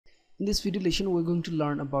In this video lesson we're going to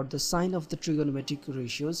learn about the sign of the trigonometric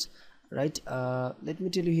ratios, right? Let me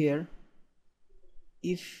tell you here,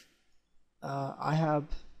 if I have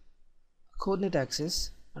coordinate axis,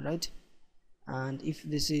 right, and if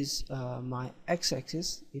this is my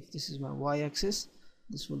x-axis, if this is my y-axis,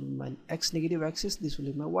 this will be my x negative axis, this will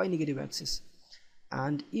be my y negative axis,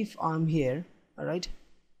 and if I'm here, all right,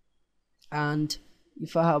 and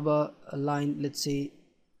if I have a line, let's say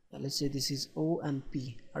this is O and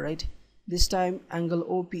P, all right, this time angle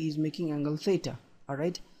OP is making angle theta, all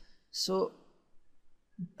right. So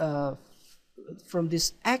from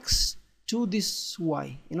this x to this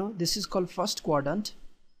y, this is called first quadrant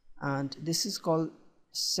and this is called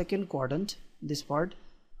second quadrant, this part,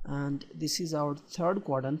 and this is our third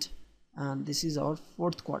quadrant and this is our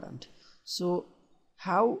fourth quadrant. So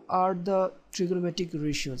how are the trigonometric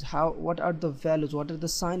ratios, what are the values, what are the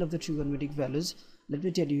sign of the trigonometric values? Let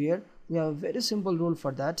me tell you here, we have a very simple rule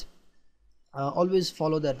for that. Always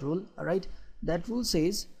follow that rule, all right. That rule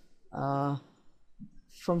says, from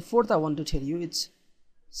fourth I want to tell you, it's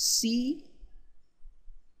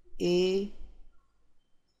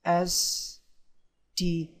CAST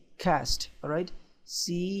cast, all right.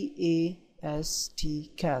 CAST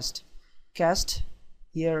cast. Cast,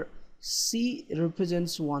 here C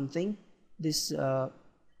represents one thing, this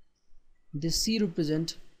C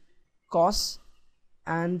represent cos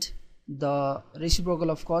and the reciprocal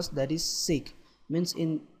of cos, that is sec. Means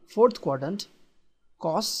in fourth quadrant,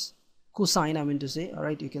 cosine I mean to say, all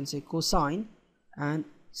right, you can say cosine and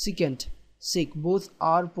secant sec, both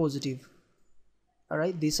are positive, all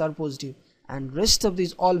right, these are positive, and rest of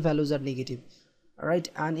these all values are negative, all right.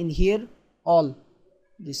 And in here all,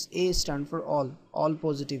 this A stand for all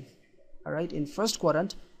positive, all right. In first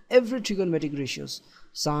quadrant, every trigonometric ratios,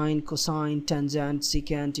 sine, cosine, tangent,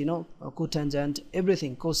 secant, cotangent,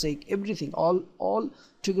 everything, cosec, everything, all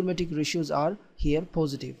trigonometric ratios are here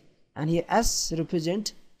positive. And here S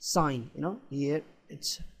represent sine, here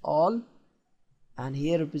it's all, and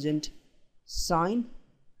here represent sine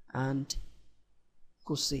and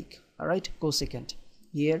cosec, all right, cosecant.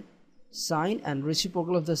 Here sine and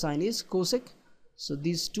reciprocal of the sine is cosec, so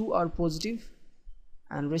these two are positive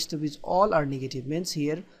and rest of these all are negative. Means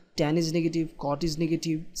here tan is negative, cot is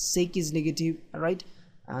negative, sec is negative, right,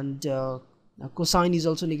 and cosine is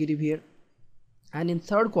also negative here. And in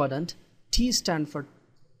third quadrant, T stand for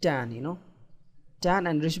tan, tan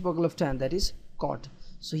and reciprocal of tan, that is cot.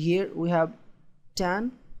 So here we have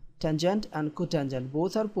tan, tangent and cotangent,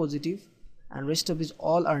 both are positive and rest of these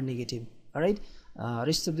all are negative, all right.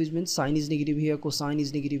 Rest of these means sine is negative here, cosine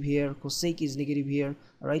is negative here, cosec is negative here,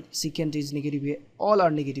 all right, secant is negative here, all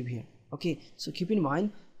are negative here. Okay, so keep in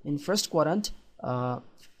mind, in first quadrant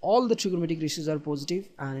all the trigonometric ratios are positive,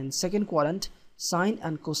 and in second quadrant sine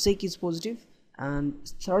and cosec is positive, and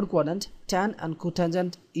third quadrant tan and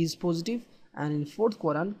cotangent is positive, and in fourth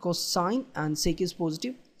quadrant cosine and sec is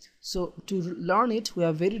positive. So to learn it, we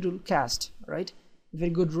have very rule CAST, right,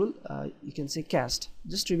 very good rule, you can say CAST.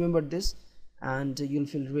 Just remember this and you'll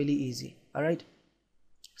feel really easy, all right.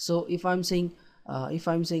 So if I'm saying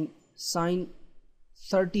sine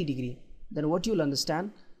 30 degree, then what you'll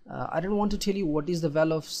understand, I don't want to tell you what is the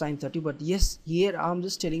value of sine 30, but yes, here I'm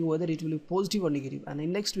just telling you whether it will be positive or negative, and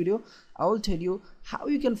in next video I will tell you how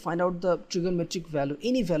you can find out the trigonometric value,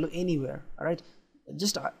 any value anywhere, all right.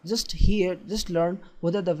 Just here, just learn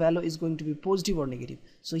whether the value is going to be positive or negative.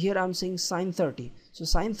 So here I'm saying sine 30, so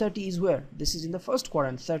sine 30 is where, this is in the first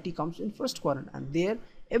quadrant, 30 comes in first quadrant, and there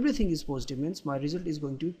everything is positive, means my result is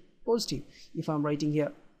going to be positive. If I'm writing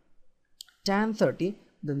here tan 30,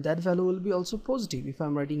 then that value will be also positive. If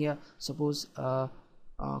I'm writing here, suppose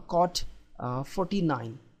cot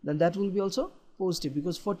 49, then that will be also positive,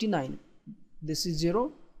 because 49, this is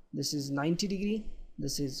 0, this is 90 degree,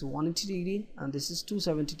 this is 180 degree, and this is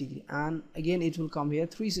 270 degree, and again it will come here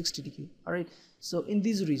 360 degree, all right. So in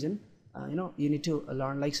this reason, you need to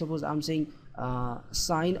learn, like suppose I'm saying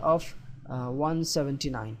sine of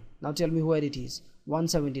 179. Now tell me where it is.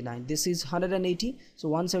 179, this is 180, so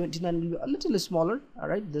 179 will be a little smaller, all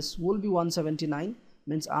right. This will be 179,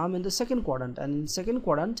 means I'm in the second quadrant, and in second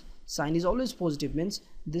quadrant sine is always positive, means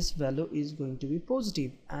this value is going to be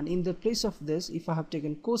positive. And in the place of this, if I have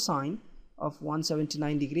taken cosine of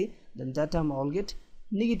 179 degree, then that time I'll get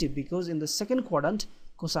negative, because in the second quadrant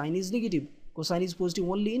cosine is negative, cosine is positive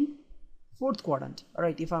only in fourth quadrant, all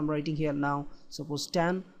right. If I'm writing here now, suppose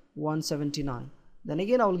tan 179, then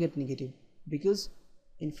again I will get negative, because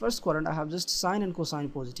in first quadrant I have just sine and cosine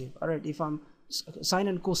positive, all right. If I'm sine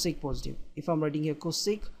and cosec positive, if I'm writing here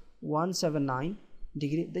cosec 179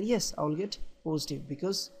 degree, then yes, I will get positive,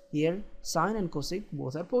 because here sine and cosec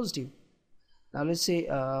both are positive. Now let's say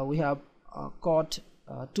we have cot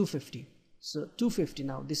 250. So 250,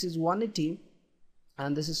 now this is 180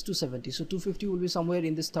 and this is 270, so 250 will be somewhere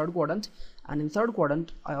in this third quadrant. And in third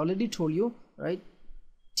quadrant, I already told you, right,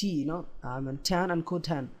 T, tan and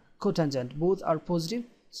cotangent both are positive,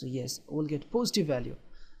 so yes, we'll get positive value.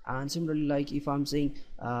 And similarly, like if I'm saying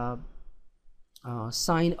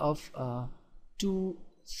sine of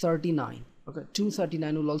 239, okay,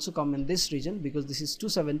 239 will also come in this region because this is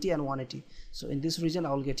 270 and 180. So in this region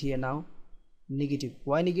I will get here now negative.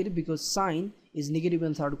 Why negative? Because sine is negative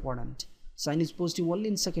in third quadrant, sine is positive only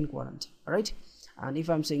in second quadrant. All right. And if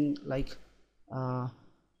I'm saying like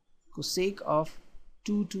cosec of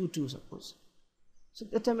 222, suppose, so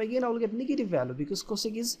that time again I will get negative value because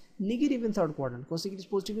cosec is negative in third quadrant, cosec is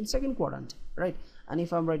positive in second quadrant, right? And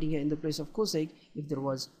if I'm writing here in the place of cosec, if there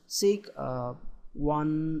was sec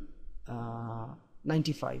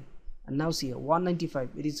 195, and now see here 195,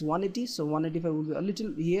 it is 180, so 185 will be a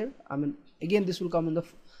little here. I mean, again this will come in the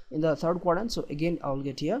third quadrant, so again I will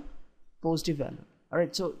get here positive value. All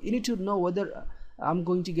right, so you need to know whether I'm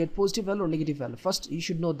going to get positive value or negative value. First you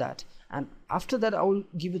should know that, and after that I will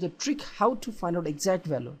give you the trick how to find out exact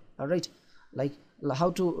value. All right, like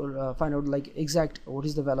how to find out like exact what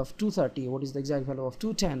is the value of 230, what is the exact value of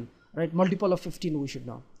 210, right? Multiple of 15 we should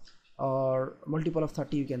know, or multiple of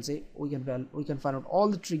 30 you can say. We can find out all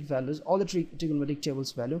the trig values, all the trigonometric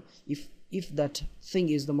tables value if that thing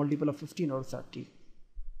is the multiple of 15 or 30.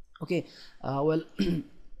 Okay, well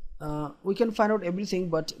we can find out everything,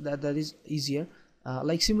 but that is easier.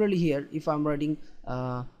 Like similarly here, if I'm writing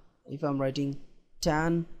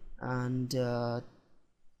tan and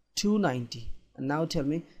 290, and now tell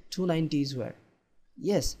me 290 is where?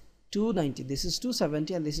 Yes, 290, this is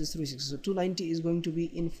 270 and this is 360, so 290 is going to be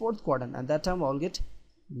in fourth quadrant, and that time I'll get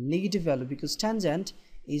negative value because tangent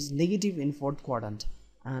is negative in fourth quadrant.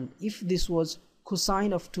 And if this was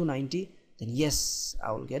cosine of 290, then yes,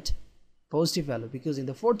 I will get positive value because in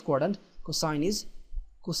the fourth quadrant cosine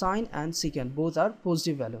and secant both are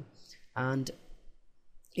positive value. And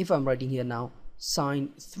if I'm writing here now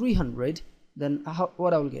sine 300, then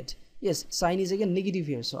what I will get? Yes, sine is again negative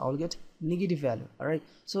here, so I will get negative value. All right,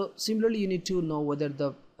 so similarly you need to know whether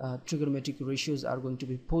the trigonometric ratios are going to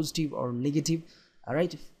be positive or negative, all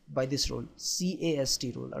right, by this rule, CAST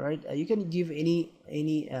rule. All right, you can give any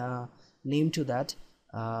name to that.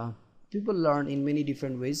 People learn in many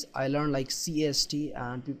different ways. I learn like CAST,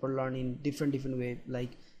 and people learn in different way, like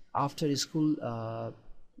after school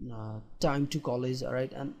time to college. All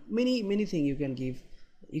right, and many things you can give.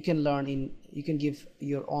 You can learn in, you can give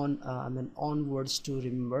your own own words to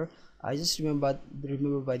remember. I just remember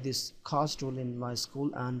by this CAST rule in my school,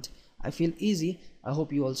 and I feel easy. I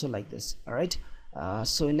hope you also like this. All right,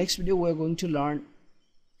 so in next video we're going to learn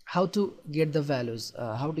how to get the values,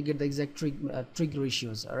 how to get the exact trig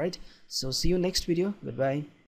ratios. All right, so see you next video. Goodbye.